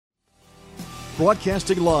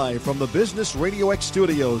Broadcasting live from the Business Radio X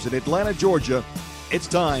studios in Atlanta, Georgia, it's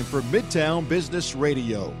time for Midtown Business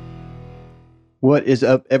Radio. What is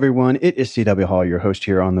up, everyone? It is C.W. Hall, your host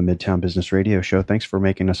here on the Midtown Business Radio Show. Thanks for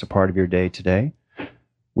making us a part of your day today.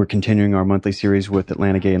 We're continuing our monthly series with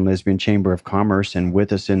Atlanta Gay and Lesbian Chamber of Commerce, and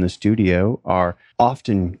with us in the studio are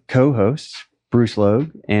often co-hosts Bruce Logue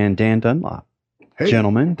and Dan Dunlop. Hey.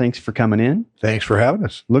 Gentlemen, thanks for coming in. Thanks for having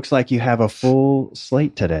us. Looks like you have a full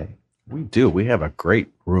slate today. We do. We have a great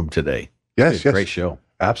room today. Yes. Great show.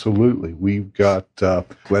 Absolutely. We've got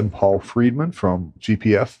Glenn Paul Friedman from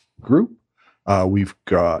GPF Group. We've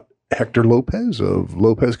got Hector Lopez of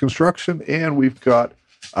Lopez Construction, and we've got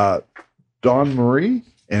Dawn Marie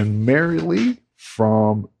and Mary Lee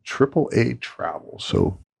from AAA Travel.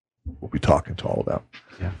 So we'll be talking to all of them.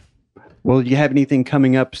 Yeah. Well, do you have anything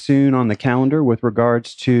coming up soon on the calendar with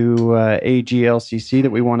regards to AGLCC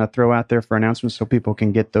that we want to throw out there for announcements so people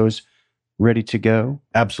can get those ready to go?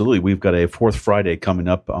 Absolutely. We've got a fourth Friday coming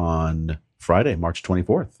up on Friday, March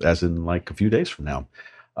 24th, as in like a few days from now.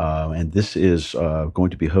 And this is going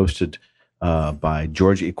to be hosted by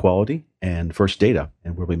Georgia Equality and First Data.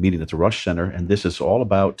 And we'll be meeting at the Rush Center. And this is all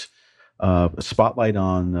about a spotlight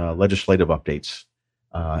on legislative updates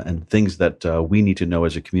and things that we need to know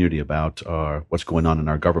as a community about what's going on in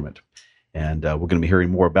our government. And we're going to be hearing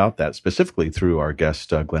more about that specifically through our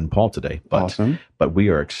guest, Glenn Paul, today. Awesome. But we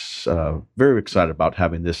are very excited about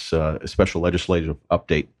having this special legislative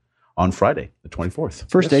update on Friday, the 24th.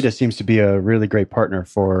 First Data seems to be a really great partner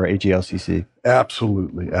for AGLCC.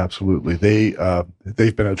 Absolutely.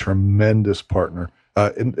 They've been a tremendous partner.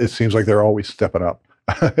 And it seems like they're always stepping up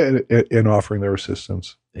in offering their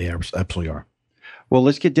assistance. They absolutely are. Well,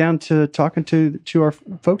 let's get down to talking to our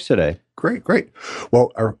folks today. Great.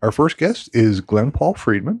 Well, our first guest is Glenn Paul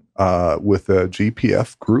Friedman with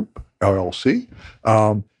GPF Group, LLC.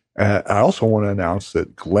 I also want to announce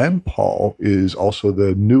that Glenn Paul is also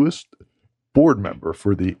the newest board member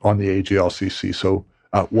on the AGLCC. So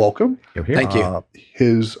welcome. Thank you.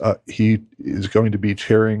 He is going to be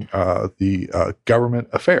chairing the government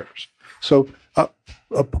affairs. So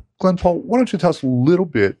Glenn Paul, why don't you tell us a little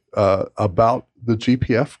bit about the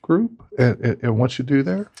GPF Group and what you do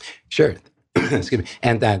there? Sure. Excuse me.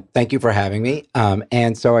 And thank you for having me.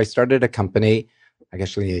 And so I started a company,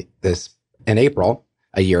 actually in April,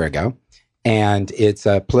 a year ago, and it's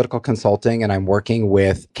a political consulting, and I'm working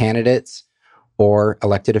with candidates or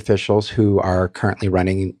elected officials who are currently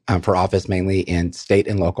running for office, mainly in state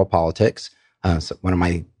and local politics. So one of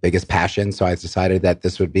my biggest passions. So I decided that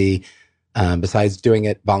this would be, besides doing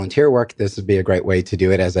it volunteer work, this would be a great way to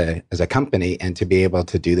do it as a company and to be able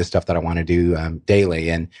to do the stuff that I want to do daily.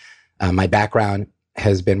 And my background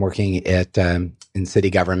has been working in city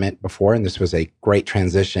government before, and this was a great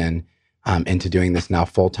transition into doing this now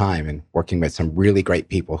full time and working with some really great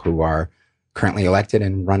people who are currently elected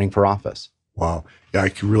and running for office. Wow. Yeah, I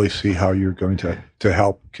can really see how you're going to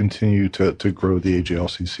help continue to grow the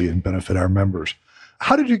AGLCC and benefit our members.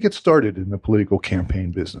 How did you get started in the political campaign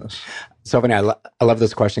business? So funny. I love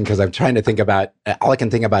this question because I'm trying to think about, all I can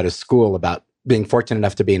think about is school, about being fortunate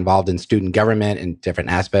enough to be involved in student government in different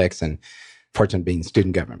aspects, and fortunate being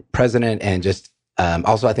student government president, and just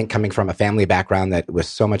also I think coming from a family background that was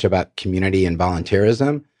so much about community and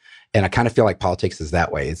volunteerism. And I kind of feel like politics is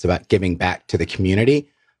that way. It's about giving back to the community.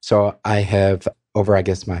 So I have, over, I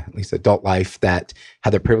guess, my at least adult life, that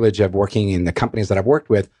had the privilege of working in the companies that I've worked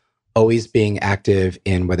with, always being active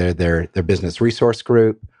in whether they're their business resource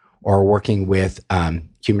group or working with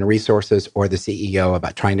human resources or the CEO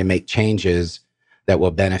about trying to make changes that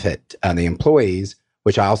will benefit the employees,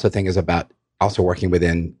 which I also think is about also working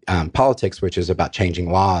within politics, which is about changing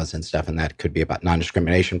laws and stuff. And that could be about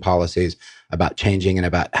non-discrimination policies, about changing and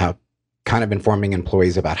about how kind of informing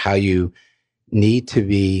employees about how you need to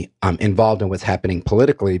be involved in what's happening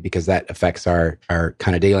politically, because that affects our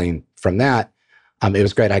kind of daily. And from that, it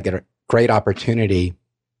was great. I got a great opportunity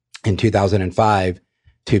in 2005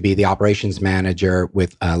 to be the operations manager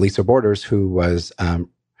with Lisa Borders, who was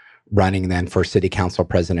running then for city council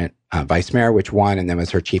president, vice mayor, which won, and then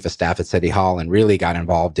was her chief of staff at City Hall, and really got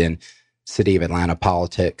involved in city of Atlanta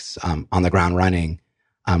politics on the ground running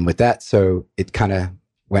with that. So it kind of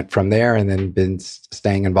went from there, and then been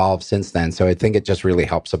staying involved since then. So I think it just really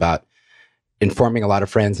helps about informing a lot of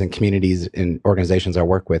friends and communities and organizations I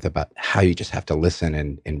work with about how you just have to listen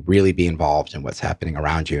and really be involved in what's happening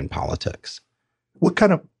around you in politics. What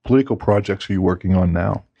kind of political projects are you working on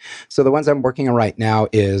now? So the ones I'm working on right now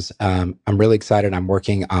is, I'm really excited. I'm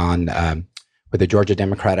working on with the Georgia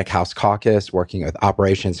Democratic House Caucus, working with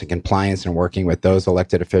operations and compliance and working with those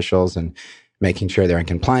elected officials and making sure they're in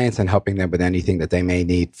compliance and helping them with anything that they may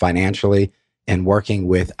need financially and working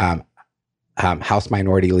with House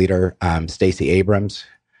Minority Leader Stacey Abrams,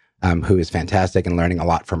 who is fantastic, and learning a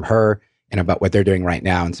lot from her and about what they're doing right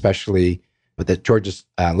now, and especially with the Georgia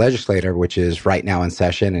legislature, which is right now in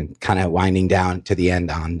session and kind of winding down to the end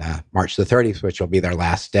on March the 30th, which will be their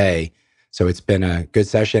last day. So it's been a good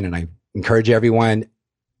session, and I encourage everyone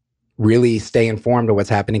really stay informed of what's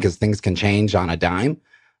happening, because things can change on a dime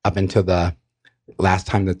up until the last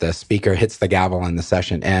time that the speaker hits the gavel and the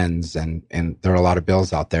session ends, and there are a lot of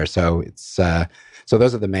bills out there. So it's so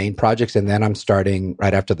those are the main projects. And then I'm starting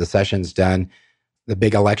right after the session's done. The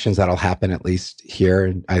big elections that'll happen, at least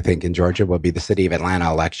here, I think in Georgia, will be the city of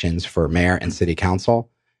Atlanta elections for mayor and city council.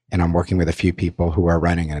 And I'm working with a few people who are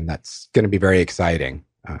running, and that's going to be very exciting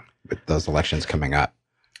with those elections coming up.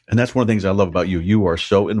 And that's one of the things I love about you. You are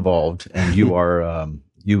so involved, and you are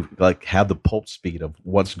you like have the pulse speed of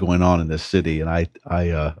what's going on in this city. And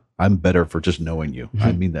I'm better for just knowing you.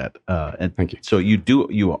 I mean that. And thank you. So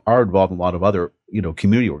you are involved in a lot of other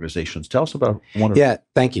community organizations. Tell us about one of them. Yeah,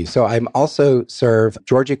 thank you. So I'm also serve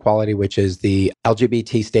Georgia Equality, which is the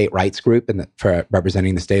LGBT state rights group for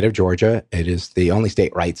representing the state of Georgia. It is the only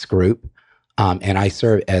state rights group. And I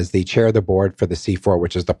serve as the chair of the board for the C4,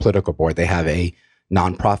 which is the political board. They have a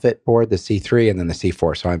nonprofit board, the C3, and then the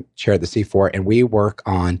C4. So I'm chair of the C4, and we work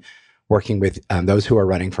on working with those who are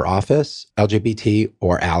running for office, LGBT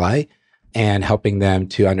or ally, and helping them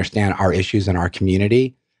to understand our issues in our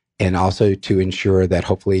community, and also to ensure that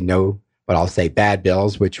hopefully no, what I'll say, bad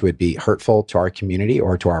bills, which would be hurtful to our community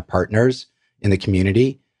or to our partners in the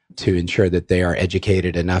community, to ensure that they are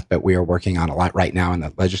educated enough. But we are working on a lot right now in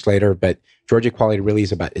the legislature. But Georgia Equality really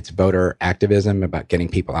is about its voter activism, about getting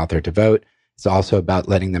people out there to vote. It's also about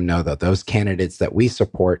letting them know that those candidates that we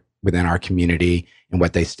support within our community and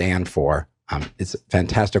what they stand for. It's a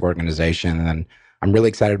fantastic organization. And I'm really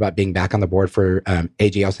excited about being back on the board for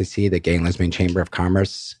AGLCC, the Gay and Lesbian Chamber of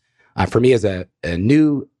Commerce. For me, as a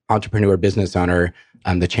new entrepreneur business owner,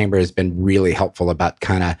 the chamber has been really helpful about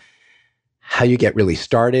kind of how you get really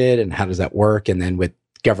started and how does that work. And then with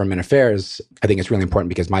government affairs, I think it's really important,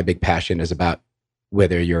 because my big passion is about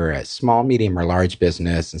whether you're a small, medium, or large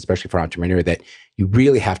business, especially for entrepreneur, that you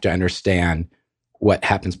really have to understand what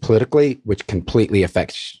happens politically, which completely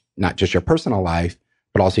affects not just your personal life,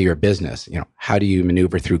 but also your business. How do you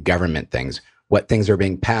maneuver through government things? What things are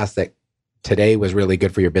being passed that today was really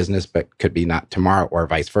good for your business, but could be not tomorrow, or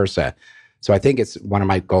vice versa. So I think it's one of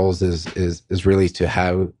my goals is really to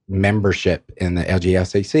have membership in the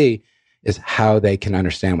LGSAC is how they can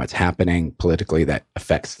understand what's happening politically that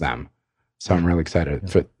affects them. So I'm really excited.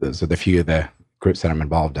 For those are the few of the groups that I'm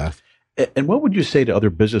involved in. And what would you say to other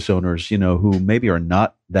business owners, who maybe are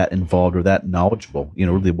not that involved or that knowledgeable,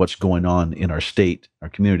 really what's going on in our state, our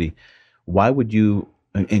community? Why would you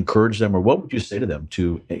encourage them, or what would you say to them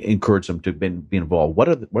to encourage them to be involved? What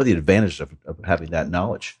are the advantages of having that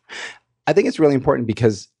knowledge? I think it's really important,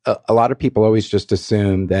 because a lot of people always just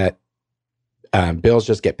assume that bills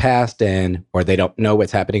just get passed or they don't know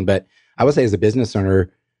what's happening. But I would say, as a business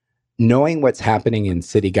owner, knowing what's happening in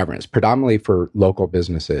city governance, predominantly for local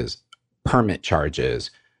businesses, permit charges,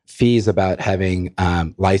 fees about having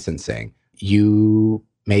licensing. You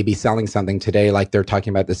may be selling something today, like they're talking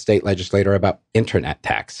about the state legislature about internet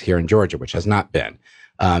tax here in Georgia, which has not been.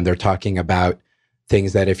 They're talking about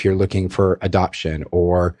things that if you're looking for adoption,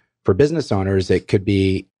 or for business owners, it could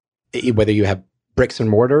be whether you have bricks and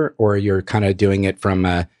mortar or you're kind of doing it from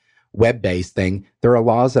a web-based thing. There are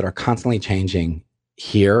laws that are constantly changing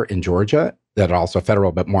here in Georgia that are also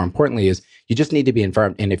federal, but more importantly is you just need to be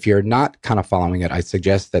informed. And if you're not kind of following it, I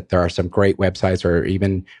suggest that there are some great websites, or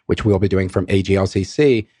even, which we'll be doing from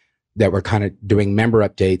AGLCC, that we're kind of doing member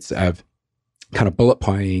updates of kind of bullet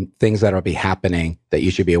pointing things that will be happening that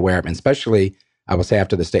you should be aware of. And especially, I will say,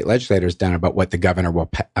 after the state legislature is done, about what the governor will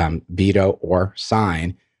veto or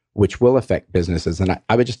sign, which will affect businesses. And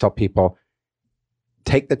I would just tell people,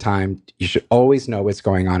 take the time. You should always know what's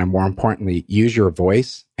going on. And more importantly, use your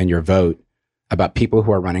voice and your vote about people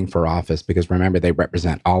who are running for office, because remember, they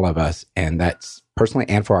represent all of us, and that's personally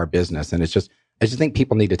and for our business. And I just think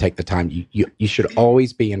people need to take the time. You should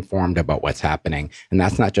always be informed about what's happening. And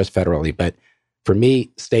that's not just federally, but for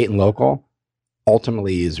me, state and local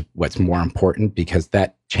ultimately is what's more important, because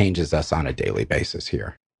that changes us on a daily basis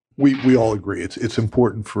here. We all agree. It's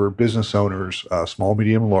important for business owners, small,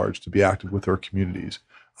 medium, and large, to be active with their communities.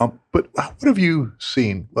 But what have you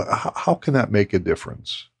seen? How can that make a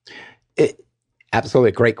difference? Absolutely,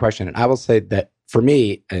 a great question. And I will say that for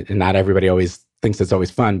me, and not everybody always thinks it's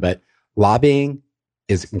always fun, but lobbying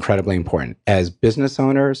is incredibly important. As business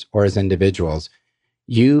owners or as individuals,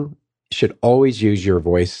 you should always use your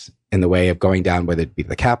voice in the way of going down, whether it be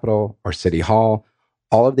the Capitol or City Hall.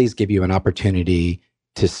 All of these give you an opportunity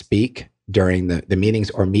to speak during the meetings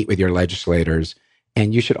or meet with your legislators.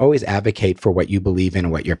 And you should always advocate for what you believe in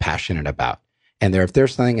and what you're passionate about. And if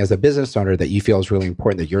there's something as a business owner that you feel is really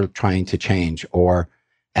important that you're trying to change or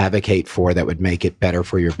advocate for that would make it better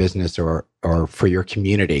for your business or for your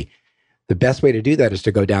community, the best way to do that is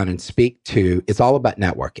to go down and speak to, it's all about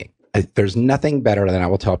networking. There's nothing better than I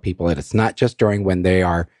will tell people that it's not just during when they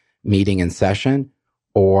are meeting in session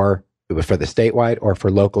or for the statewide or for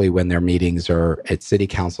locally when their meetings are at city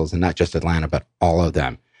councils, and not just Atlanta, but all of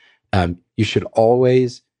them. You should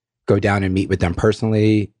always go down and meet with them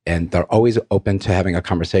personally, and they're always open to having a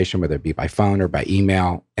conversation, whether it be by phone or by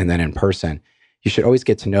email, and then in person. You should always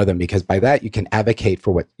get to know them, because by that you can advocate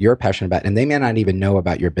for what you're passionate about. And they may not even know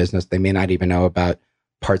about your business. They may not even know about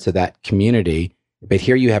parts of that community, but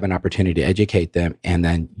here you have an opportunity to educate them. And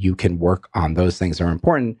then you can work on those things that are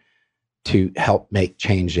important to help make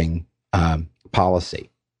changing policy,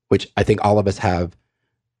 which I think all of us have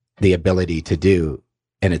the ability to do.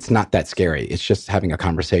 And it's not that scary. It's just having a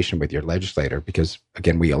conversation with your legislator, because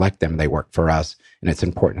again, we elect them, they work for us, and it's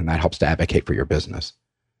important, and that helps to advocate for your business.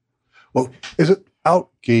 Well, as an out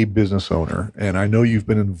gay business owner, and I know you've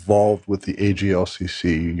been involved with the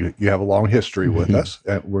AGLCC, you have a long history with us,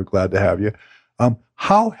 and we're glad to have you.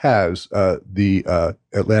 How has the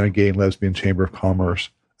Atlanta Gay and Lesbian Chamber of Commerce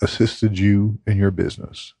assisted you in your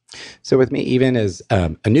business? So with me, even as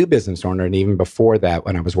a new business owner, and even before that,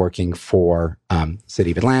 when I was working for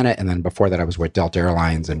City of Atlanta, and then before that I was with Delta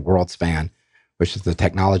Airlines and WorldSpan, which is the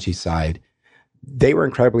technology side, they were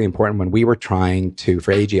incredibly important when we were trying to,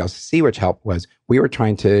 for AGLCC, which helped was we were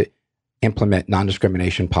trying to implement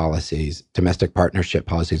non-discrimination policies, domestic partnership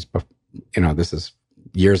policies, this is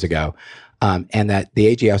years ago. And that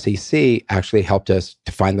the AGLCC actually helped us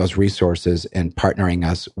to find those resources and partnering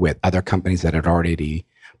us with other companies that had already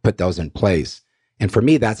put those in place. And for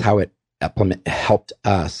me, that's how it helped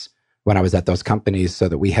us when I was at those companies, so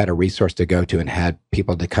that we had a resource to go to and had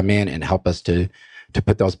people to come in and help us to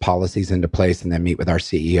put those policies into place, and then meet with our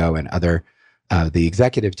CEO and other, the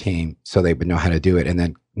executive team, so they would know how to do it. And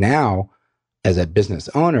then now, as a business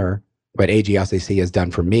owner, what AGLCC has done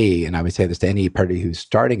for me, and I would say this to any party who's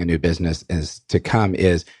starting a new business it's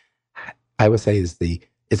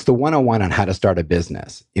the 101 on how to start a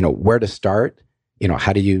business. Where to start,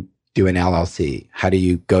 how do you do an LLC? How do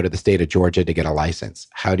you go to the state of Georgia to get a license?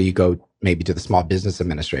 How do you go maybe to the Small Business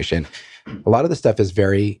Administration? A lot of the stuff is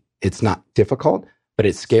it's not difficult, but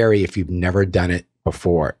it's scary if you've never done it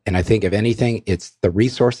before. And I think if anything, it's the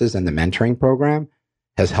resources and the mentoring program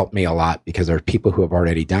has helped me a lot, because there are people who have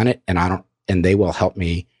already done it, and they will help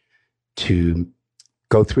me to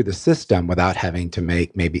go through the system without having to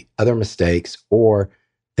make maybe other mistakes, or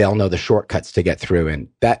they'll know the shortcuts to get through. And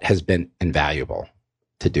that has been invaluable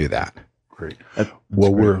to do that. Great.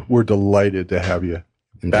 Well, we're delighted to have you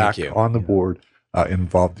back on the board,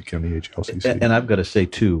 involved in the AGLCC. And I've got to say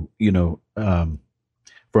too,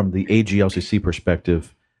 from the AGLCC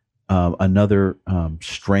perspective, another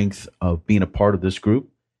strength of being a part of this group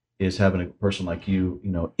is having a person like you,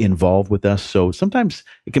 involved with us. So sometimes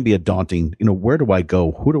it can be a daunting, where do I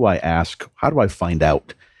go? Who do I ask? How do I find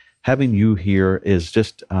out? Having you here is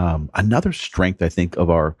just another strength, I think,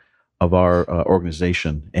 of our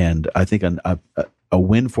organization, and I think a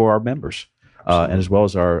win for our members, and as well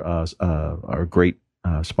as our great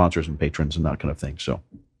sponsors and patrons and that kind of thing. So,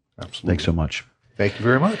 absolutely, thanks so much. Thank you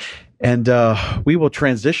very much. And we will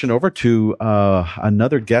transition over to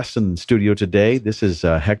another guest in the studio today. This is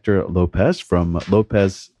Hector Lopez from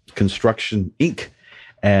Lopez Construction, Inc.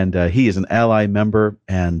 And he is an ally member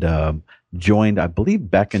and joined, I believe,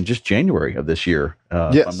 back in just January of this year,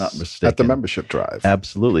 if I'm not mistaken. At the membership drive.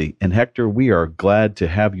 Absolutely. And Hector, we are glad to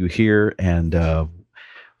have you here. And,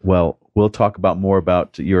 we'll talk about more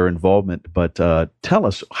about your involvement, but tell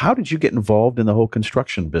us, how did you get involved in the whole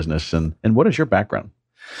construction business, and what is your background?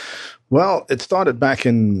 Well, it started back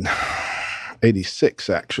in 86,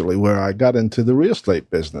 actually, where I got into the real estate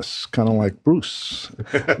business, kind of like Bruce.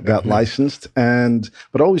 Got licensed,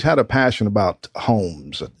 but always had a passion about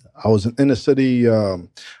homes. I was an inner city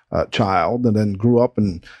child, and then grew up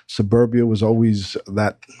in suburbia. Was always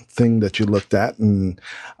that thing that you looked at, and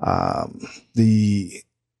the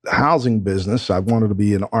housing business, I wanted to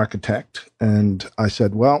be an architect. And I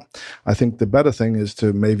said, well, I think the better thing is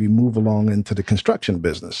to maybe move along into the construction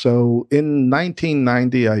business. So in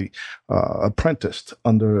 1990, I apprenticed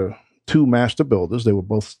under two master builders. They were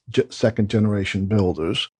both second generation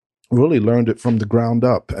builders. really learned it from the ground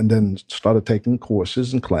up, and then started taking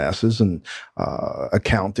courses and classes and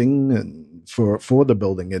accounting and for the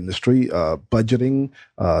building industry, budgeting,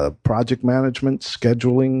 project management,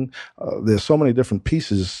 scheduling. There's so many different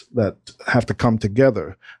pieces that have to come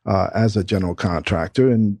together as a general contractor.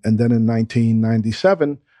 And then in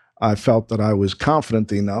 1997, I felt that I was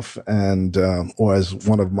confident enough and, or as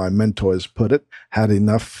one of my mentors put it, had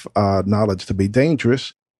enough knowledge to be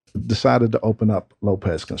dangerous, decided to open up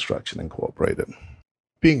Lopez Construction Incorporated.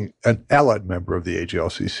 Being an allied member of the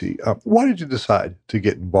AGLCC, why did you decide to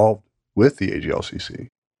get involved with the AGLCC?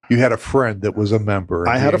 You had a friend that was a member.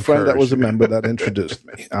 I had a friend that was a member that introduced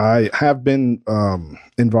me. I have been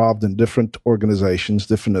involved in different organizations,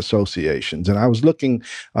 different associations, and I was looking,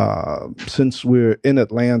 since we're in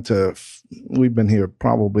Atlanta, we've been here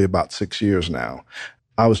probably about 6 years now.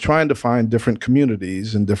 I was trying to find different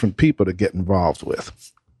communities and different people to get involved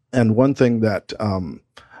with. And one thing that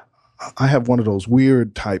I have one of those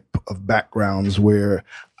weird type of backgrounds where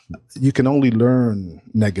you can only learn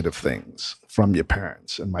negative things from your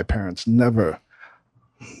parents. And my parents never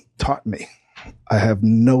taught me. I have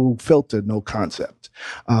no filter, no concept.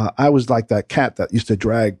 I was like that cat that used to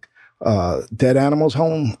drag dead animals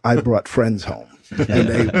home. I brought friends home.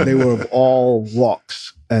 And they were of all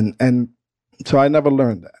walks. And so I never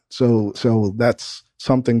learned that. So that's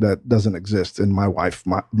something that doesn't exist in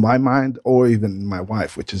my mind, or even my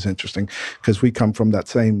wife, which is interesting because we come from that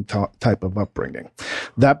same type of upbringing.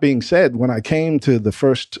 That being said, when I came to the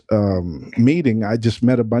first meeting, I just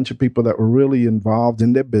met a bunch of people that were really involved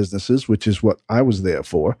in their businesses, which is what I was there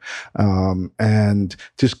for, and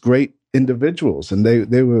just great individuals. And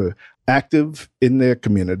they were active in their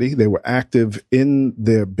community. They were active in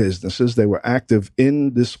their businesses. They were active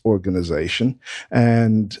in this organization.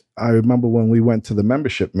 And I remember when we went to the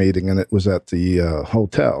membership meeting, and it was at the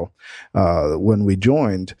hotel, when we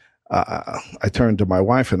joined, I turned to my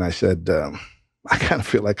wife and I said, I kind of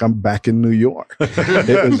feel like I'm back in New York.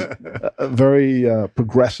 It was very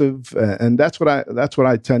progressive. And that's what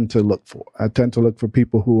I tend to look for. I tend to look for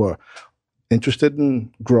people who are interested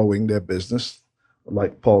in growing their business.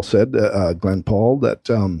 Like Paul said, Glenn Paul, that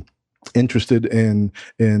interested in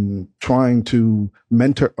trying to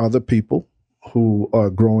mentor other people who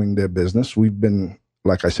are growing their business. We've been,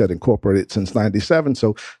 like I said, incorporated since '97.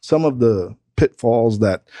 So some of the pitfalls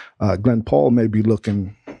that Glenn Paul may be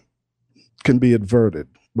looking can be averted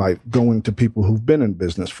by going to people who've been in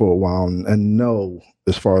business for a while and know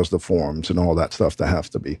as far as the forms and all that stuff that has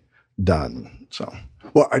to be done. So,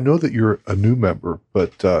 well, I know that you're a new member,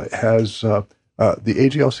 but has the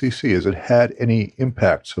AGLCC, has it had any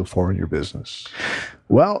impact so far in your business?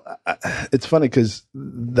 Well, it's funny because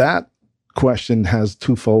that question has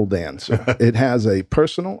twofold answer. It has a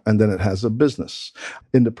personal and then it has a business.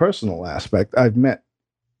 In the personal aspect, I've met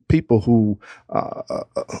people who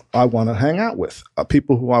I want to hang out with,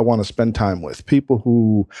 people who I want to spend time with, people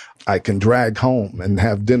who I can drag home and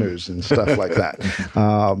have dinners and stuff like that.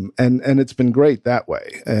 And it's been great that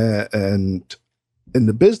way. And in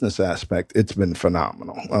the business aspect, it's been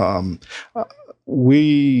phenomenal.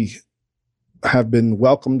 We have been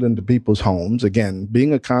welcomed into people's homes. Again,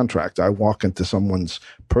 being a contractor, I walk into someone's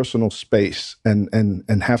personal space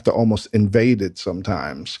and have to almost invade it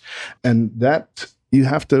sometimes. And that you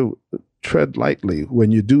have to tread lightly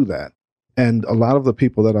when you do that. And a lot of the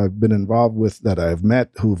people that I've been involved with, that I've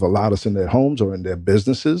met, who've allowed us in their homes or in their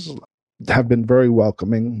businesses, have been very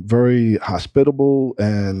welcoming, very hospitable,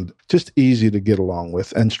 and just easy to get along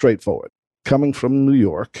with and straightforward. Coming from New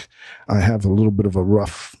York, I have a little bit of a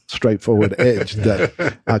rough, straightforward edge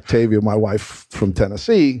that Octavia, my wife from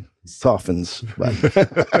Tennessee, softens.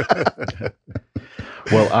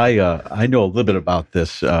 Well, I know a little bit about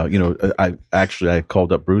this. I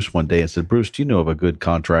called up Bruce one day and said, Bruce, do you know of a good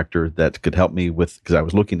contractor that could help me with, because I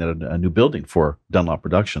was looking at a new building for Dunlop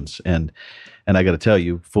Productions. And I got to tell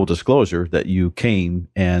you, full disclosure, that you came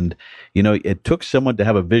and, it took someone to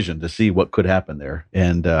have a vision to see what could happen there.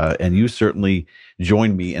 And you certainly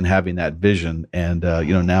joined me in having that vision. And,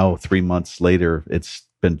 now 3 months later, it's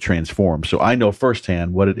been transformed. So I know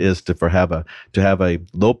firsthand what it is to have a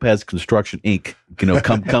Lopez Construction Inc.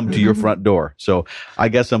 come to your front door. So I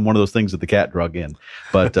guess I'm one of those things that the cat drug in,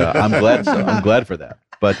 but I'm glad for that.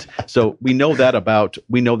 But so we know that about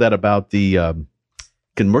the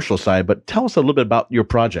commercial side. But tell us a little bit about your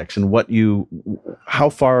projects and how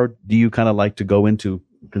far do you kind of like to go into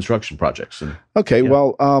construction projects? And Okay, Yeah.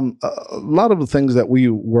 well, a lot of the things that we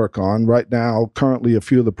work on right now, currently, a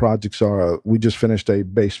few of the projects are, we just finished a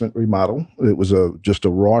basement remodel. It was just a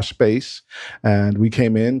raw space, and we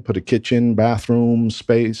came in, put a kitchen, bathroom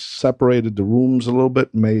space, separated the rooms a little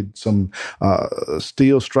bit, made some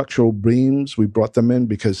steel structural beams. We brought them in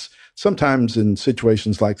because sometimes in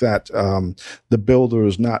situations like that, the builder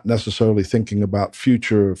is not necessarily thinking about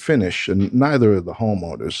future finish, and neither are the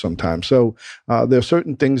homeowners sometimes. So there are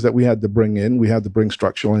certain things that we had to bring in. We had to bring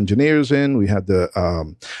structural engineers in. We had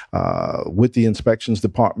to, with the inspections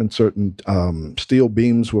department, certain steel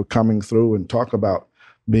beams were coming through, and talk about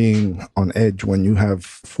being on edge when you have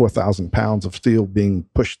 4,000 pounds of steel being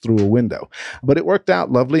pushed through a window. But it worked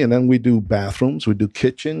out lovely. And then we do bathrooms, we do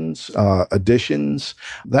kitchens, additions.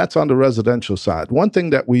 That's on the residential side. One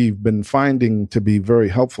thing that we've been finding to be very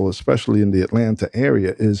helpful, especially in the Atlanta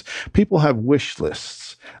area, is people have wish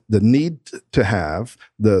lists. The need to have,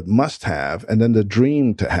 the must have, and then the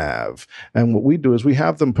dream to have. And what we do is we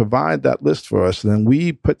have them provide that list for us, and then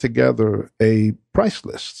we put together a price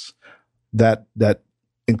list that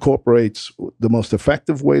incorporates the most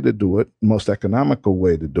effective way to do it, most economical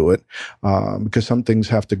way to do it, because some things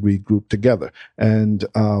have to be grouped together. And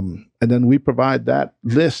then we provide that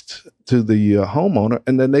list to the homeowner,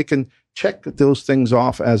 and then they can check those things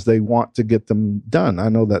off as they want to get them done. I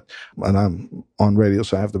know that, and I'm on radio,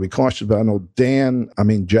 so I have to be cautious, but I know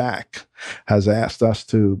Jack has asked us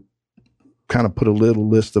to kind of put a little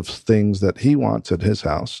list of things that he wants at his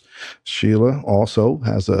house. Sheila also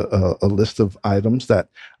has a list of items that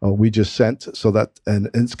we just sent, so that, and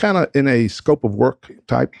it's kind of in a scope of work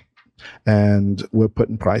type, and we're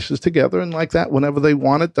putting prices together, and like that, whenever they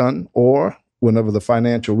want it done, or whenever the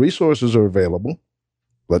financial resources are available,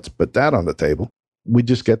 let's put that on the table. We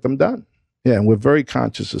just get them done. Yeah, and we're very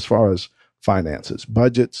conscious as far as finances,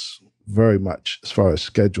 budgets, very much as far as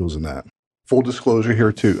schedules and that. Full disclosure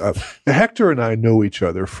here too. Hector and I know each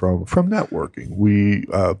other from networking. We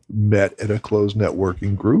met at a closed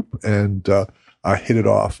networking group, and I hit it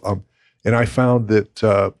off. And I found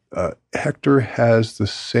that Hector has the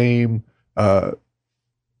same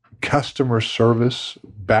customer service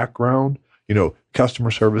background.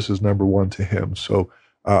 Customer service is number one to him. So,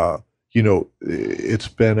 it's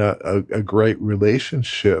been a great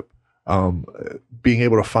relationship. Being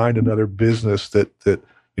able to find another business that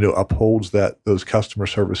upholds those customer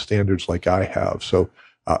service standards like I have. So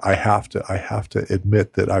I have to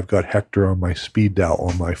admit that I've got Hector on my speed dial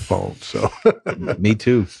on my phone. So Me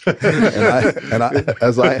too. and I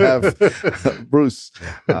as I have Bruce.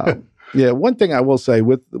 One thing I will say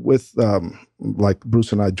with like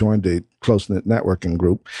Bruce and I joined a close-knit networking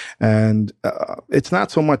group, and it's not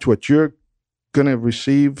so much what you're going to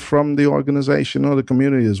receive from the organization or the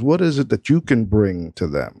community is what is it that you can bring to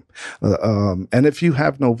them. And if you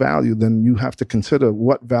have no value, then you have to consider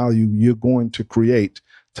what value you're going to create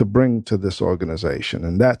to bring to this organization.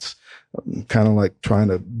 And that's kind of like trying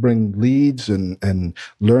to bring leads and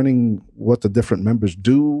learning what the different members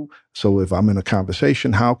do. So if I'm in a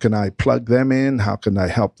conversation, how can I plug them in? How can I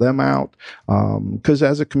help them out? Because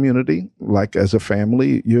as a community, like as a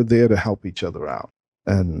family, you're there to help each other out.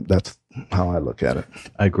 And that's how I look at it.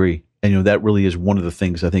 I agree. And, that really is one of the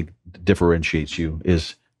things I think differentiates you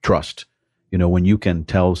is trust. When you can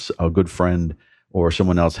tell a good friend or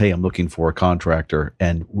someone else, hey, I'm looking for a contractor.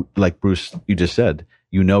 And like Bruce, you just said,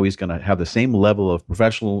 he's going to have the same level of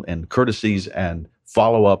professional and courtesies and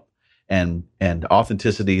follow-up and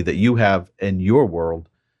authenticity that you have in your world.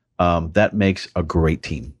 That makes a great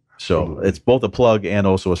team. So it's both a plug and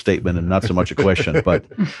also a statement, and not so much a question. But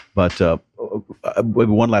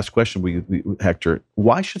one last question, Hector.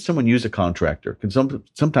 Why should someone use a contractor? Because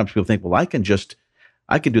sometimes people think, well, I can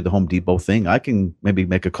do the Home Depot thing. I can maybe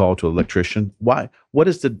make a call to an electrician. Why?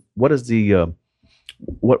 What's that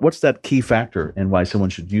key factor in why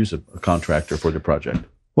someone should use a contractor for their project?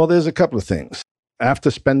 Well, there's a couple of things.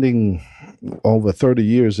 After spending over 30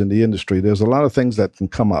 years in the industry, there's a lot of things that can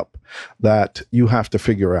come up that you have to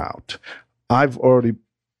figure out. I've already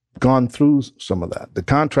gone through some of that. The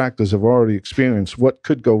contractors have already experienced what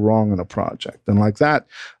could go wrong in a project. And like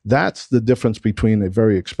that's the difference between a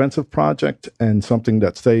very expensive project and something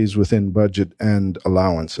that stays within budget and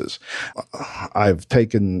allowances. I've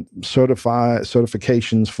taken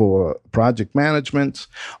certifications for project management,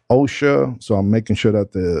 OSHA, so I'm making sure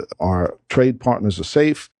that our trade partners are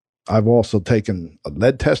safe. I've also taken a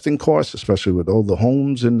lead testing course, especially with all the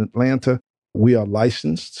homes in Atlanta. We are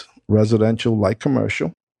licensed, residential like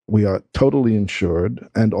commercial. We are totally insured.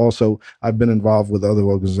 And also, I've been involved with other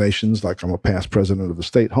organizations, like I'm a past president of the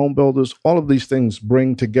State Home Builders. All of these things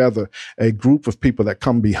bring together a group of people that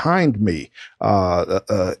come behind me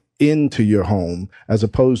into your home, as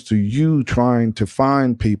opposed to you trying to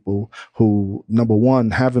find people who, number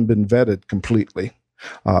one, haven't been vetted completely.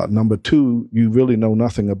 Number two, you really know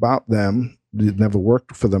nothing about them. You've never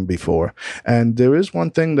worked for them before. And there is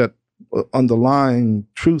one thing that underlying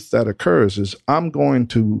truth that occurs is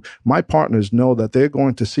my partners know that they're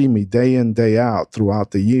going to see me day in, day out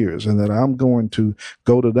throughout the years, and that I'm going to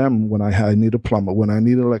go to them when I need a plumber, when I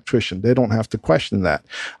need an electrician. They don't have to question that.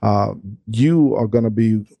 You are going to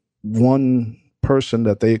be one person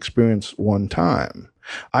that they experience one time.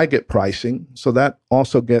 I get pricing, so that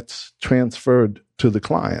also gets transferred to the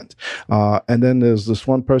client. And then there's this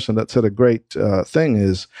one person that said a great thing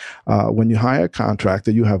is when you hire a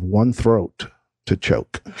contractor, you have one throat to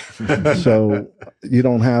choke. So you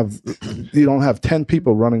don't have 10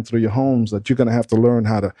 people running through your homes that you're going to have to learn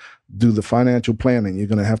how to do the financial planning. You're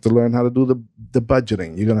going to have to learn how to do the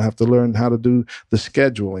budgeting. You're going to have to learn how to do the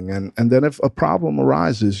scheduling. And then if a problem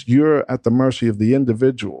arises, you're at the mercy of the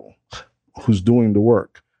individual who's doing the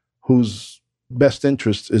work, whose best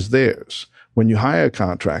interest is theirs. When you hire a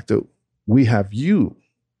contractor, we have you.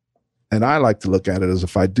 And I like to look at it as a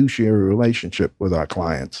fiduciary relationship with our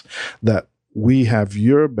clients, that we have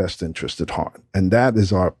your best interest at heart. And that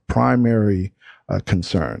is our primary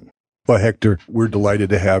concern. Well, Hector, we're delighted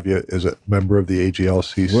to have you as a member of the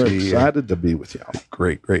AGLCC. We're excited to be with you.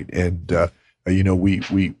 Great. And,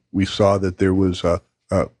 we saw that there was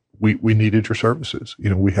we needed your services.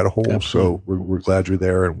 We had a hole. Absolutely. So we're glad you're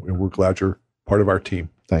there, and we're glad you're part of our team.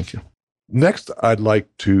 Thank you. Next, I'd like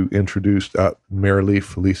to introduce Marilee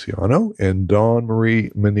Feliciano and Dawn Marie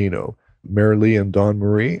Menino. Marilee and Dawn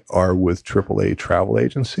Marie are with AAA Travel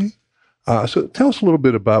Agency. So tell us a little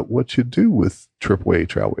bit about what you do with AAA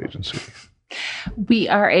Travel Agency. We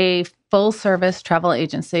are a full-service travel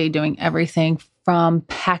agency doing everything from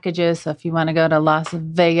packages. So if you want to go to Las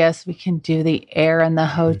Vegas, we can do the air and the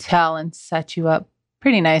hotel and set you up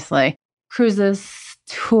pretty nicely. Cruises,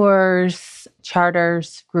 tours,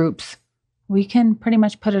 charters, groups. We can pretty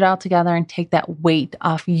much put it all together and take that weight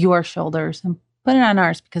off your shoulders and put it on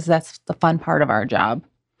ours, because that's the fun part of our job.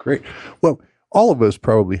 Great. Well, all of us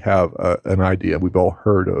probably have an idea. We've all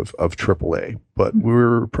heard of AAA, but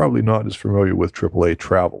we're probably not as familiar with AAA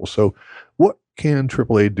travel. So what can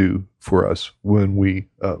AAA do for us when we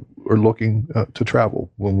are looking to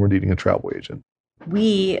travel, when we're needing a travel agent?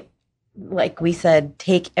 We, like we said,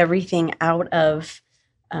 take everything out of,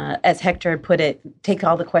 as Hector put it, take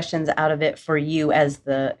all the questions out of it for you as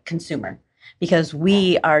the consumer, because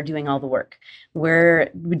we are doing all the work. We're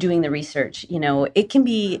doing the research. It can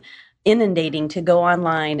be inundating to go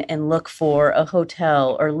online and look for a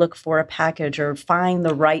hotel or look for a package or find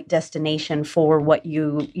the right destination for what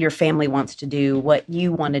your family wants to do, what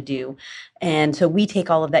you want to do. And so we take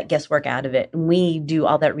all of that guesswork out of it, and we do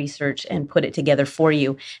all that research and put it together for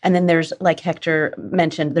you. And then there's, like Hector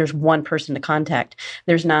mentioned, there's one person to contact.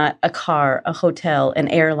 There's not a car, a hotel, an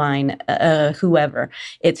airline, whoever.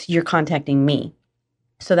 It's you're contacting me.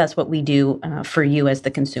 So that's what we do for you as the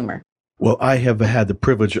consumer. Well, I have had the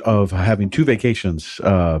privilege of having 2 vacations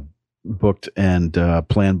booked and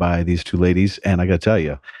planned by these 2 ladies, and I got to tell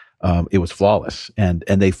you, it was flawless. And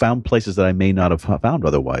they found places that I may not have found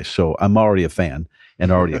otherwise. So I'm already a fan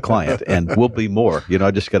and already a client, and will be more.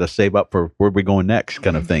 I just got to save up for where we're going next,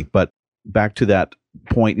 kind of thing. But back to that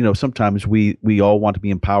point, sometimes we all want to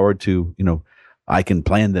be empowered to, I can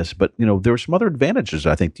plan this, but there are some other advantages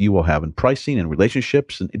I think you will have in pricing and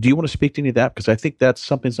relationships. And do you want to speak to any of that? Because I think that's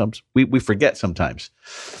something we forget sometimes.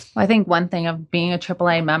 Well, I think one thing of being a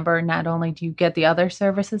AAA member, not only do you get the other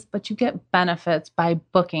services, but you get benefits by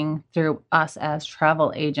booking through us as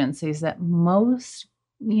travel agencies that most,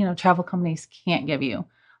 travel companies can't give you.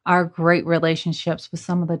 Our great relationships with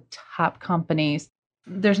some of the top companies,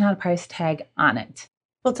 there's not a price tag on it.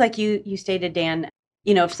 Well, it's like you stated, Dan.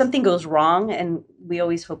 If something goes wrong, and we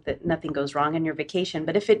always hope that nothing goes wrong on your vacation,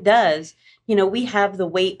 but if it does, we have the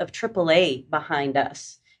weight of AAA behind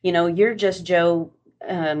us. You're just Joe,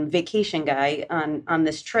 vacation guy on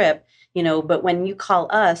this trip, but when you call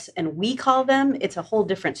us and we call them, it's a whole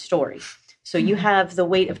different story. So you have the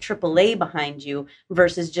weight of AAA behind you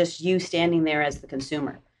versus just you standing there as the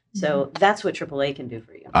consumer. So that's what AAA can do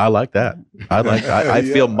for you. I like that. I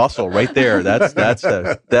feel muscle right there. That's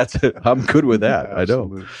I'm good with that.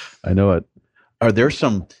 I know it. Are there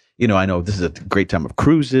some, I know this is a great time of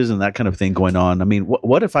cruises and that kind of thing going on. I mean,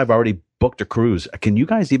 what if I've already booked a cruise? Can you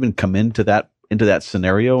guys even come into that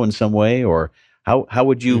scenario in some way? Or how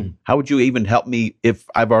would you even help me if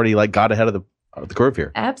I've already got ahead of the curve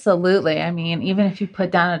here? Absolutely. I mean, even if you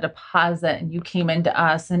put down a deposit and you came into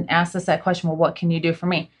us and asked us that question, well, what can you do for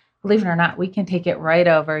me? believe it or not, we can take it right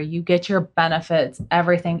over. You get your benefits,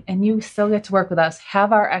 everything, and you still get to work with us,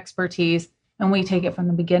 have our expertise, and we take it from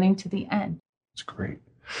the beginning to the end. It's great.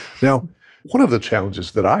 Now, one of the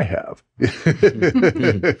challenges that I have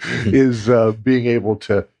is being able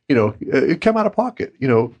to, come out of pocket.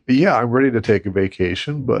 I'm ready to take a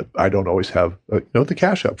vacation, but I don't always have, the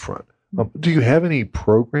cash up front. Do you have any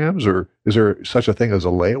programs, or is there such a thing as a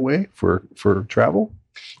layaway for travel?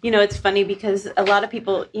 It's funny because a lot of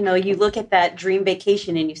people, you look at that dream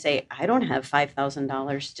vacation and you say, I don't have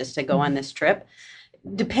 $5,000 just to go on this trip.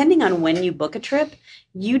 Depending on when you book a trip,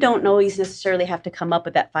 you don't always necessarily have to come up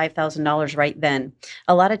with that $5,000 right then.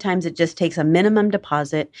 A lot of times it just takes a minimum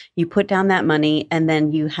deposit. You put down that money, and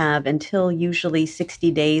then you have until usually 60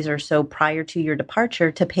 days or so prior to your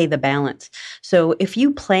departure to pay the balance. So if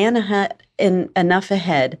you plan enough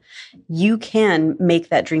ahead, you can make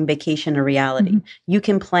that dream vacation a reality. Mm-hmm. You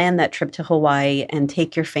can plan that trip to Hawaii and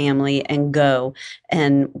take your family and go,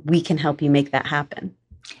 and we can help you make that happen.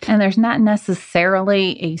 And there's not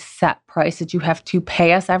necessarily a set price that you have to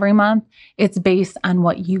pay us every month. It's based on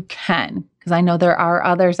what you can. Because I know there are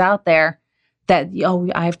others out there that,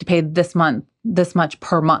 I have to pay this much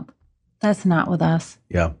per month. That's not with us.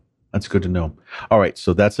 Yeah, that's good to know. All right,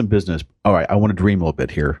 so that's in business. All right, I want to dream a little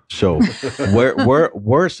bit here. So where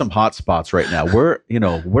are some hot spots right now? Where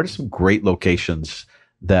are some great locations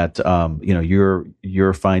that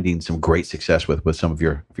you're finding some great success with some of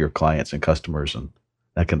your clients and customers and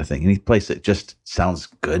that kind of thing? Any place that just sounds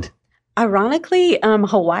good? Ironically,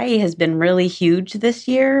 Hawaii has been really huge this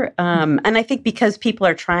year. And I think because people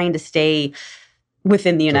are trying to stay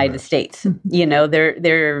within the United States,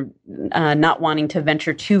 they're not wanting to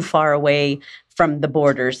venture too far away from the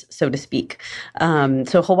borders, so to speak.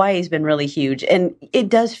 So Hawaii has been really huge. And it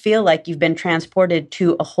does feel like you've been transported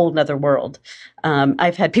to a whole nother world.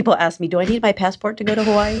 I've had people ask me, do I need my passport to go to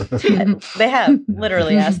Hawaii? They have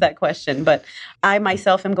literally asked that question. But I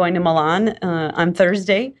myself am going to Milan on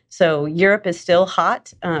Thursday. So Europe is still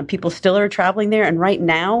hot. People still are traveling there. And right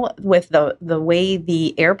now, with the way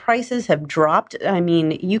the air prices have dropped,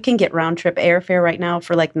 you can get round trip airfare right now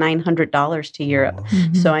for like $900 to Europe.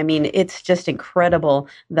 Mm-hmm. So, it's just incredible,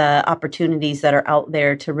 the opportunities that are out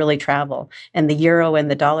there to really travel. And the euro and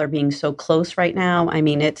the dollar being so close right now,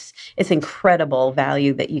 it's incredible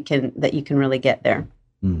value that you can really get there.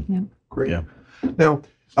 Mm. Yeah. Great. Yeah. Now,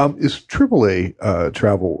 is AAA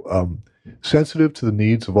travel sensitive to the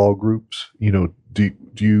needs of all groups? Do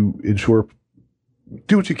you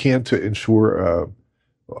do what you can to ensure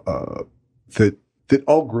that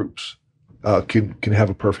all groups can have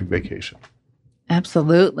a perfect vacation?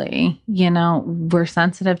 Absolutely. We're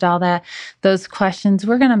sensitive to all that. Those questions,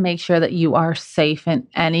 we're going to make sure that you are safe in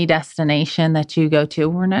any destination that you go to.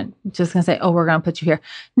 We're not just going to say, we're going to put you here.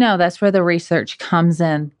 No, that's where the research comes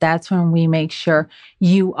in. That's when we make sure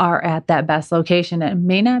you are at that best location. It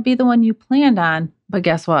may not be the one you planned on, but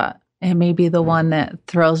guess what? It may be the one that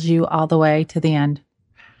thrills you all the way to the end.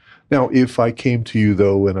 Now, if I came to you,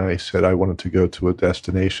 though, and I said I wanted to go to a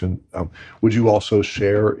destination, would you also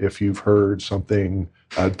share if you've heard something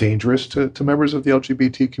dangerous to members of the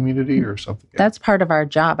LGBT community or something? That's part of our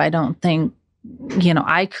job. I don't think,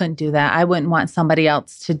 I couldn't do that. I wouldn't want somebody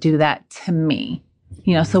else to do that to me.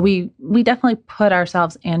 So we definitely put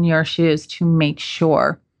ourselves in your shoes to make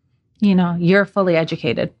sure, you're fully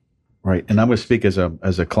educated. Right. And I'm going to speak as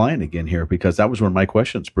a client again here, because that was one of my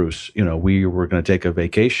questions, Bruce. We were going to take a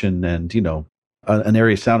vacation and, an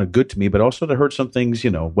area sounded good to me, but also to heard some things,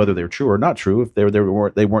 whether they're true or not true, if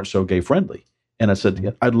they weren't so gay friendly. And I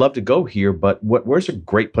said, I'd love to go here, but where's a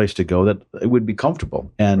great place to go that it would be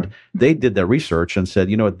comfortable? And they did their research and said,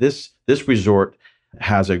 this resort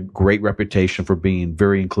has a great reputation for being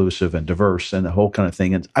very inclusive and diverse and the whole kind of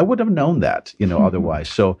thing. And I wouldn't have known that, otherwise.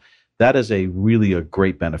 So that is a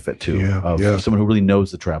great benefit too of someone who really knows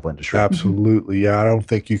the travel industry. Absolutely. Yeah. I don't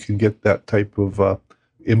think you can get that type of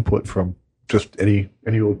input from just any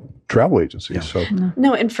old travel agency. Yeah. So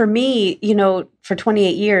no. And for me, for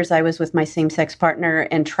 28 years, I was with my same-sex partner,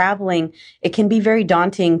 and traveling, it can be very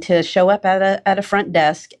daunting to show up at a front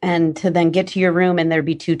desk and to then get to your room and there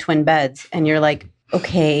be 2 twin beds. And you're like,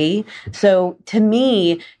 okay. So to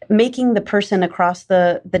me, making the person across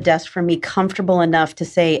the desk for me comfortable enough to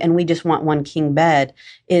say, and we just want 1 king bed,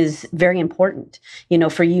 is very important,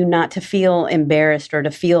 for you not to feel embarrassed or to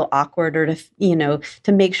feel awkward or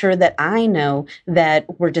to make sure that I know that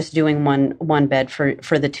we're just doing one bed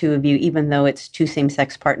for the two of you, even though it's two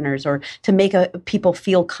same-sex partners, or to make people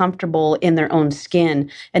feel comfortable in their own skin,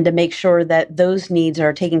 and to make sure that those needs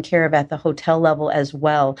are taken care of at the hotel level as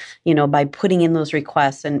well, by putting in those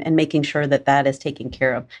requests and making sure that is taken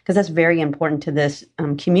care of. Because that's very important to this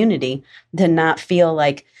community, to not feel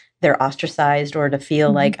like they're ostracized or to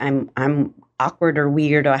feel like I'm awkward or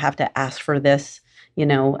weird, or I have to ask for this,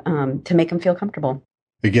 to make them feel comfortable.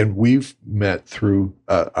 Again, we've met through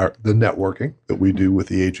the networking that we do with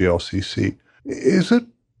the AJLCC. Is it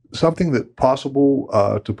something that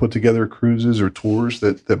possible to put together cruises or tours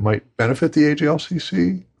that might benefit the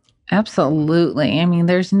AJLCC? Absolutely. I mean,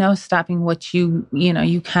 there's no stopping what you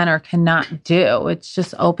can or cannot do. It's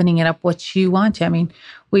just opening it up what you want to. I mean,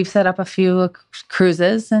 we've set up a few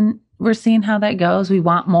cruises and we're seeing how that goes. We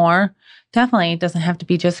want more. Definitely, it doesn't have to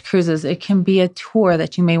be just cruises. It can be a tour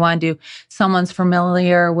that you may want to do. Someone's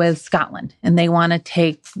familiar with Scotland and they want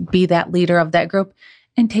to be that leader of that group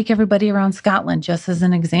and take everybody around Scotland just as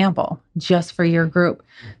an example, just for your group.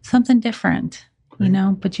 Something different.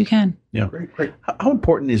 But you can. Yeah. Great. How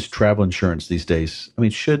important is travel insurance these days? I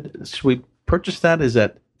mean, should we purchase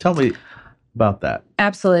that? Tell me about that.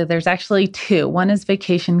 Absolutely. There's actually two. One is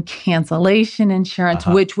vacation cancellation insurance,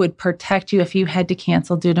 which would protect you if you had to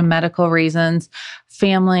cancel due to medical reasons,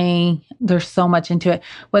 family. There's so much into it.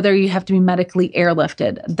 Whether you have to be medically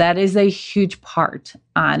airlifted, that is a huge part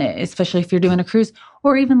on it, especially if you're doing a cruise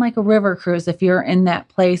or even like a river cruise. If you're in that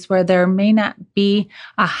place where there may not be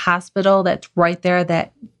a hospital that's right there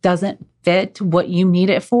that doesn't fit what you need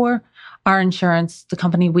it for, our insurance, the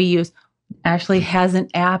company we use, actually has an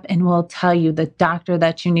app and will tell you the doctor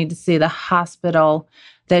that you need to see, the hospital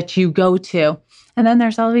that you go to. And then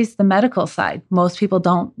there's always the medical side. Most people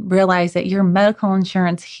don't realize that your medical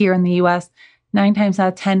insurance here in the U.S., 9 times out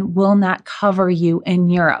of 10 will not cover you in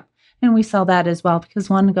Europe. And we sell that as well because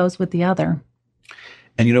one goes with the other.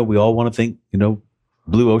 And, we all want to think,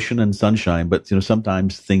 blue ocean and sunshine, but,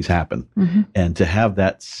 sometimes things happen. And to have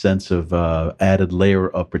that sense of added layer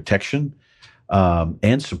of protection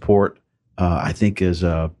and support, I think is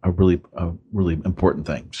a really important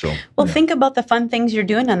thing. So, think about the fun things you're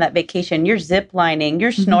doing on that vacation. You're zip lining,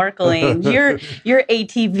 you're snorkeling, you're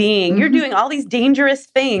ATVing, you're doing all these dangerous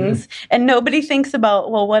things, and nobody thinks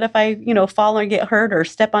about, well, what if I, fall or get hurt or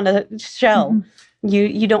step on a shell?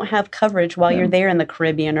 You don't have coverage while you're there in the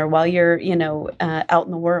Caribbean or while you're out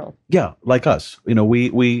in the world. Yeah, like us. We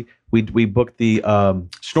booked the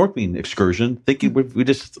snorkeling excursion, thinking we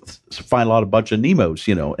just find a bunch of Nemos,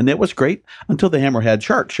 and it was great until the hammerhead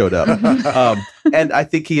shark showed up. And I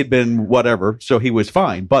think he had been whatever, so he was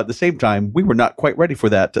fine. But at the same time, we were not quite ready for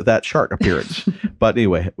that shark appearance. But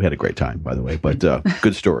anyway, we had a great time, by the way. But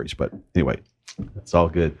good stories. But anyway, it's all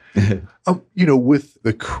good. With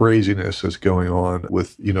the craziness that's going on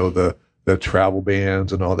with the travel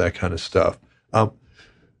bans and all that kind of stuff.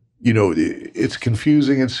 It's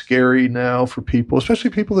confusing and scary now for people,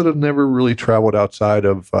 especially people that have never really traveled outside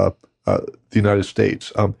of the United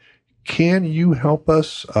States. Can you help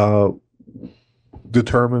us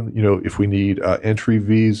determine, if we need entry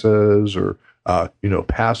visas or,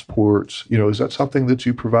 passports? Is that something that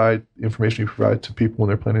information you provide to people when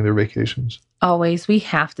they're planning their vacations? Always. We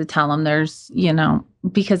have to tell them there's,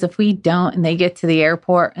 because if we don't and they get to the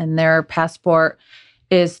airport and their passport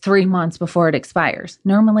is 3 months before it expires.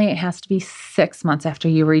 Normally, it has to be 6 months after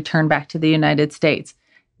you return back to the United States,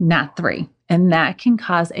 not 3. And that can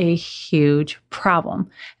cause a huge problem.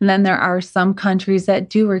 And then there are some countries that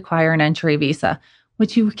do require an entry visa,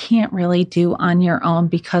 which you can't really do on your own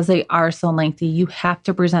because they are so lengthy. You have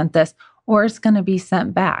to present this or it's going to be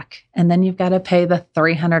sent back. And then you've got to pay the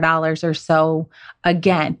 $300 or so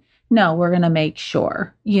again. No, we're going to make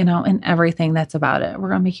sure, and everything that's about it. We're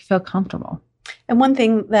going to make you feel comfortable. And one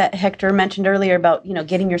thing that Hector mentioned earlier about,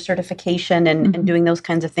 getting your certification and doing those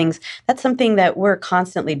kinds of things, that's something that we're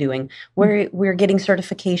constantly doing. We're getting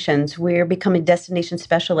certifications. We're becoming destination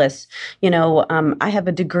specialists. I have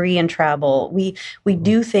a degree in travel. We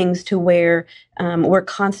do things to where we're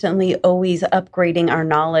constantly always upgrading our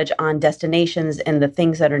knowledge on destinations and the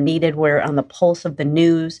things that are needed. We're on the pulse of the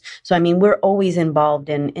news. So, we're always involved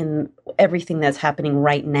in everything that's happening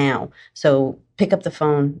right now. So pick up the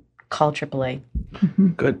phone. Call AAA.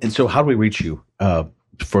 Good. And so how do we reach you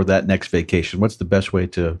for that next vacation? What's the best way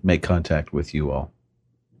to make contact with you all?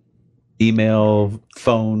 Email,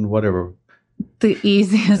 phone, whatever. the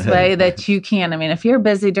easiest way that you can. I mean, if you're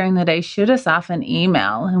busy during the day, shoot us off an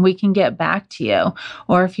email and we can get back to you.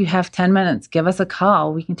 Or if you have 10 minutes, give us a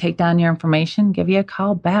call. We can take down your information, give you a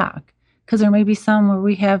call back. Because there may be some where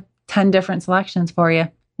we have 10 different selections for you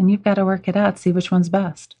and you've got to work it out, see which one's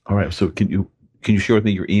best. All right. So can you share with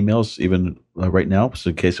me your emails even right now?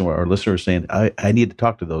 So in case some of our listeners are saying, I need to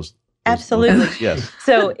talk to those. Absolutely. Yes.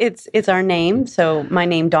 So it's our name. So my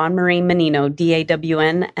name, Dawn Marie Mannino,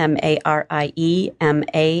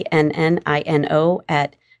 DawnMarieMannino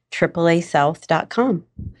at AAASouth.com.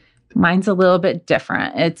 Mine's a little bit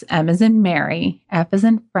different. It's M as in Mary, F as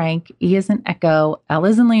in Frank, E as in Echo, L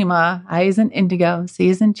as in Lima, I as in Indigo, C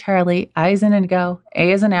as in Charlie, I as in Indigo,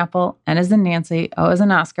 A as in Apple, N as in Nancy, O as in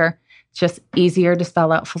Oscar. It's just easier to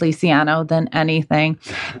spell out Feliciano than anything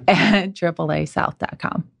at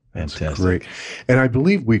AAASouth.com. Fantastic. Great. And I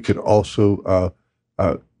believe we could also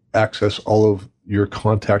access all of your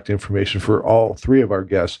contact information for all three of our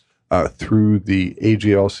guests through the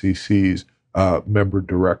AGLCC's member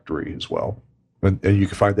directory as well. And you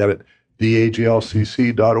can find that at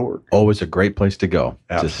theaglcc.org. Always a great place to go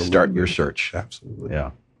Absolutely. to start your search. Absolutely.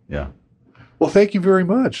 Yeah. Yeah. Well, thank you very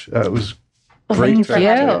much. It was Well, great thank you.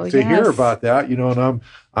 to hear Yes. about that. And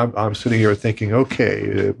I'm sitting here thinking,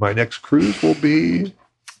 okay, my next cruise will be.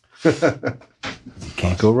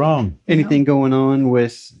 Can't go wrong. Anything going on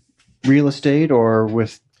with real estate or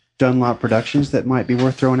with Dunlop Productions that might be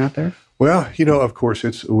worth throwing out there? Well, of course,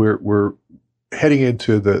 we're heading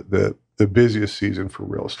into the busiest season for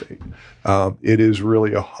real estate. It is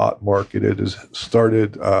really a hot market. It has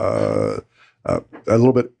started a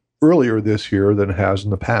little bit earlier this year than it has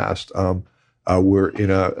in the past. We're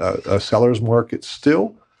in a seller's market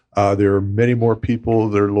still. There are many more people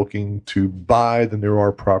that are looking to buy than there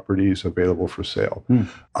are properties available for sale.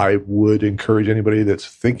 I would encourage anybody that's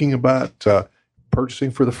thinking about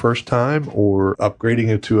purchasing for the first time or upgrading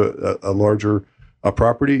into a larger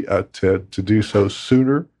property to do so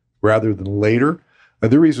sooner rather than later.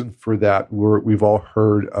 The reason for that, we've all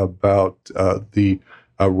heard about the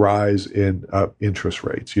rise in interest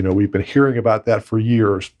rates. We've been hearing about that for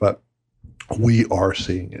years, but we are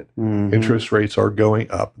seeing it. Mhm. Interest rates are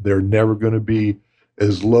going up. They're never going to be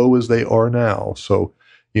as low as they are now. So,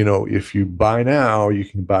 if you buy now, you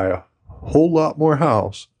can buy a whole lot more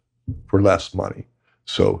house for less money.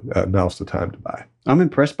 So now's the time to buy. I'm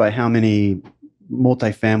impressed by how many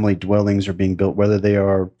multifamily dwellings are being built, whether they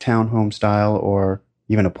are townhome style or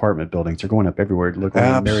even apartment buildings. They're going up everywhere. Look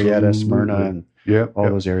at Marietta, Smyrna, and all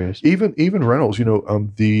those areas. Even rentals.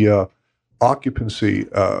 The occupancy.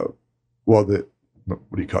 What do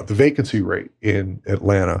you call it? The vacancy rate in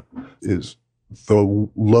Atlanta is the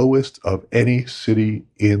lowest of any city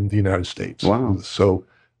in the United States. Wow. So,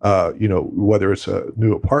 whether it's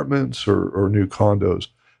new apartments or new condos,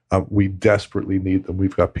 we desperately need them.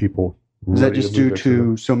 We've got people. Is that ready just move due into to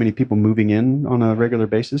them. so many people moving in on a regular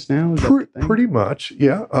basis now? Is that the thing? Pretty much,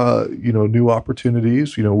 yeah. New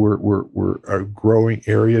opportunities. We're a growing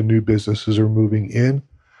area. New businesses are moving in.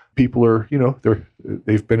 People are,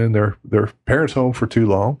 they've been in their parents' home for too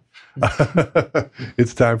long.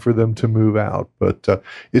 It's time for them to move out. But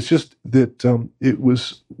it's just that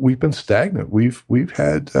we've been stagnant. We've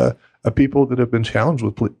had people that have been challenged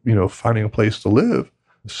with finding a place to live.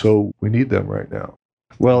 So we need them right now.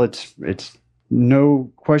 Well, it's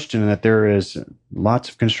no question that there is lots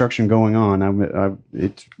of construction going on.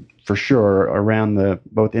 It's for sure around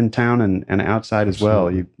both in town and outside as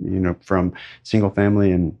well. You from single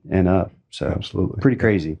family and up. So Absolutely. pretty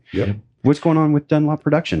crazy. Yep. What's going on with Dunlop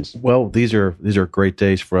Productions? Well, these are great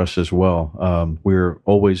days for us as well. We're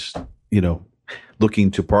always,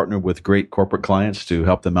 looking to partner with great corporate clients to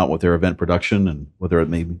help them out with their event production, and whether it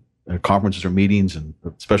may be conferences or meetings and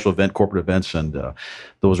special corporate events, and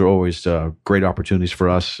those are always great opportunities for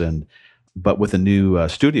us. But with a new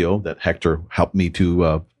studio that Hector helped me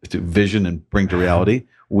to vision and bring to reality,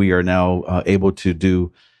 we are now able to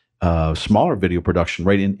do smaller video production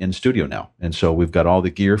right in studio now. And so we've got all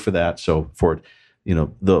the gear for that. So for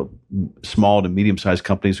the small to medium-sized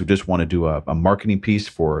companies who just want to do a marketing piece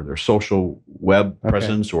for their social web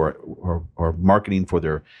presence or marketing for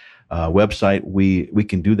their website, we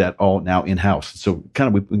can do that all now in-house. So kind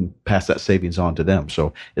of we can pass that savings on to them.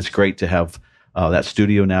 So it's great to have that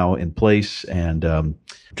studio now in place, and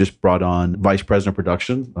just brought on Vice President of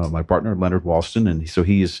Production, my partner, Leonard Walston. And so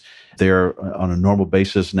he is there on a normal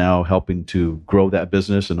basis now, helping to grow that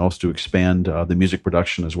business and also to expand the music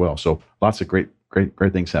production as well. So lots of great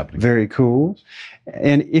things happening. Very cool.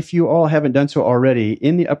 And if you all haven't done so already,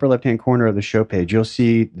 in the upper left-hand corner of the show page, you'll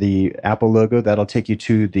see the Apple logo. That'll take you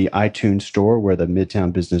to the iTunes store where the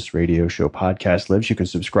Midtown Business Radio Show podcast lives. You can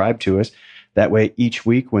subscribe to us. That way, each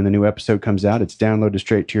week when the new episode comes out, it's downloaded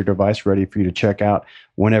straight to your device, ready for you to check out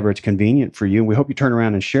whenever it's convenient for you. And we hope you turn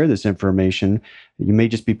around and share this information. You may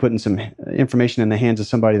just be putting some information in the hands of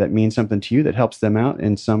somebody that means something to you, that helps them out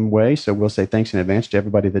in some way. So we'll say thanks in advance to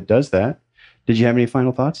everybody that does that. Did you have any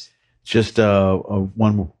final thoughts? Just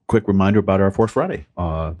one quick reminder about our Fourth Friday,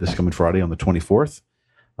 this coming Friday on the 24th.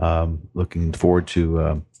 Looking forward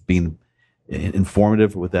to being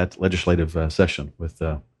informative with that legislative session with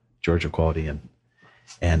Georgia Equality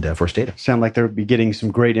and First Data. Sound like they'll be getting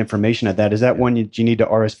some great information at that. Is that one you need to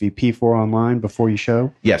RSVP for online before you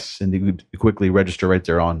show? Yes, and you could quickly register right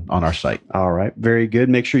there on our site. All right, very good.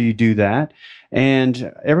 Make sure you do that.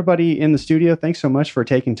 And everybody in the studio, thanks so much for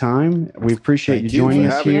taking time. We appreciate you joining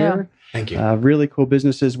us here. Thank you. Really cool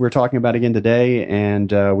businesses we're talking about again today,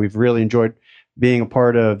 and we've really enjoyed being a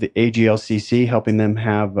part of the AGLCC, helping them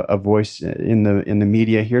have a voice in the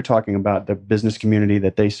media here, talking about the business community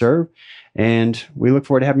that they serve. And we look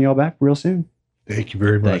forward to having you all back real soon. Thank you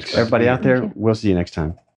very much. Thanks. Everybody out there, we'll see you next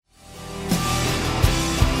time.